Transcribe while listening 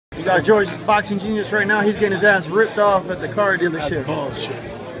You got George Boxing Genius right now. He's getting his ass ripped off at the car dealership. That's bullshit.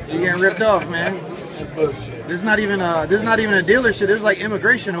 He's getting ripped off, man. That's bullshit. This is not even a dealership. This is like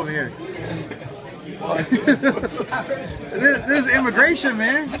immigration over here. this is immigration,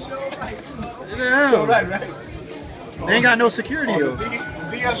 man. Yeah. Right. They ain't got no security. The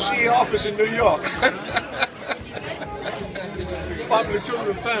DFC office in New York. Popular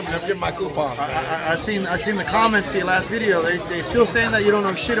children family. I'm getting my coupon. I seen the comments to your last video. They still saying that you don't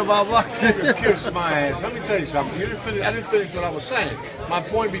know shit about boxing. Kiss my ass. Let me tell you something. I didn't finish what I was saying. My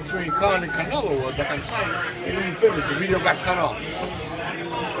point between Khan and Canelo was, like I'm saying, he didn't finish. The video got cut off.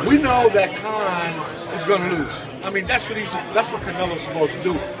 We know that Khan is going to lose. I mean, that's what Canelo's supposed to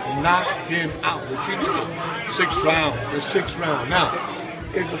do. Knock him out, which he did. 6th round. The 6th round. Now,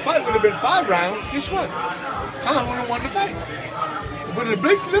 if the fight would have been 5 rounds, guess what? Khan would have won the fight. But in the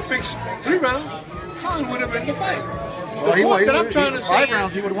big Olympics, 3 rounds, Khan would have been the fight. The point that I'm trying to say, 5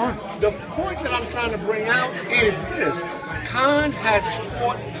 rounds, he would have won. The point that I'm trying to bring out is this: Khan has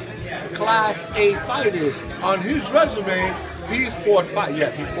fought Class A fighters on his resume. He's fought fight.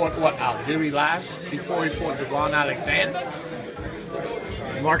 Yes, he fought what? Algeria last before he fought Devon Alexander.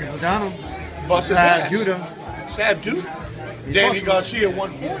 Marcus O'Donnell. Sad Judah. Sad Judah. Danny Garcia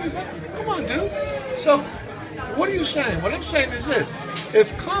 140. Come on, dude. So, what are you saying? What I'm saying is this: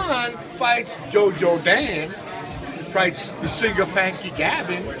 if Khan fights Jojo Dan, he fights the singer Frankie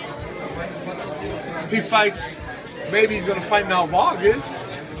Gavin, he fights, maybe he's going to fight now Vargas.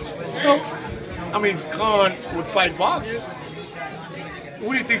 So, I mean, Khan would fight Vargas.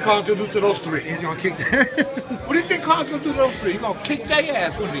 What do you think Khan's going to do to those 3? He's going to kick their What do you think Khan's going to do to those 3? He's going to kick their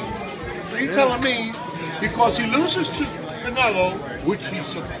ass, wouldn't he? So you're telling me, because he loses to Canelo, which he's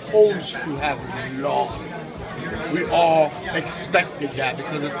supposed to have lost. We all expected that,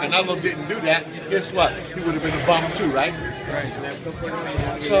 because if Canelo didn't do that, guess what? He would have been a bum too, right? Right.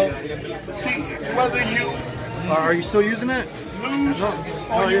 So, see, whether you are you still using it? Lose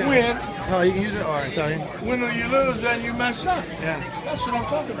or you win. No, you can use it. All right, sorry. Win or you lose, then you mess up. Yeah. That's what I'm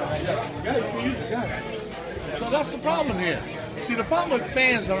talking about. Yeah, you can use it. Yeah. So that's the problem here. See, the problem with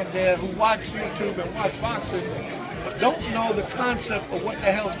fans out there who watch YouTube and watch boxing don't know the concept of what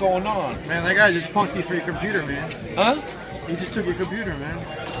the hell's going on. Man, that guy just punked you for your computer, man. Huh? He just took your computer, man.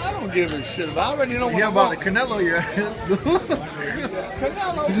 I don't give a shit about. I already know what yeah, about the Canelo, your ass.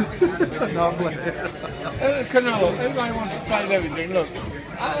 Canelo. No, I'm playing. Canelo. Everybody wants to fight everything. Look,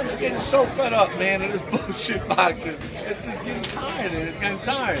 I'm getting so fed up, man, of this bullshit boxing. It's just getting tired. It's getting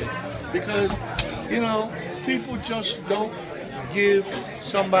tired because, you know, people just don't give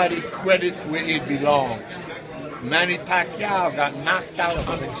somebody credit where it belongs. Manny Pacquiao got knocked out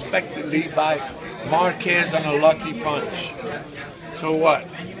unexpectedly by Marquez on a lucky punch. So what?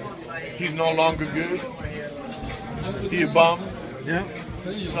 He's no longer good? He a bum? Yeah.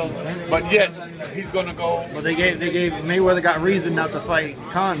 So, but yet, he's going to go... But they gave Mayweather got reason not to fight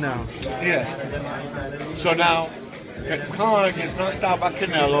Khan now. Yeah. So now, Khan gets knocked out by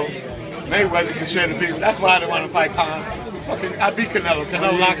Canelo. Mayweather can share the people. That's why I didn't want to fight Khan. I beat Canelo.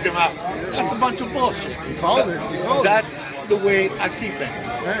 Canelo knocked him out. That's a bunch of bullshit. He called it. That's the way I see things.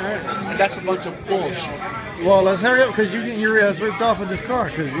 Right. And that's a bunch of bullshit. Well, let's hurry up because you're getting your ass ripped off with this car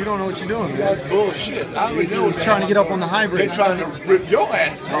because you don't know what you're doing. That's bullshit. I already know He's trying to get up on the hybrid. They're trying to rip your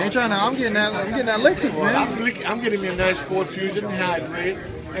ass off. They ain't trying to. I'm getting that Lexus, man. I'm getting me a nice Ford Fusion hybrid,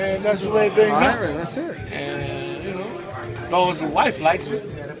 and that's the way things go. Hybrid, that's it. And you know, as long as the wife likes it,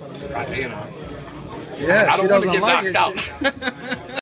 you know. Yeah, I don't she want to doesn't get like knocked out.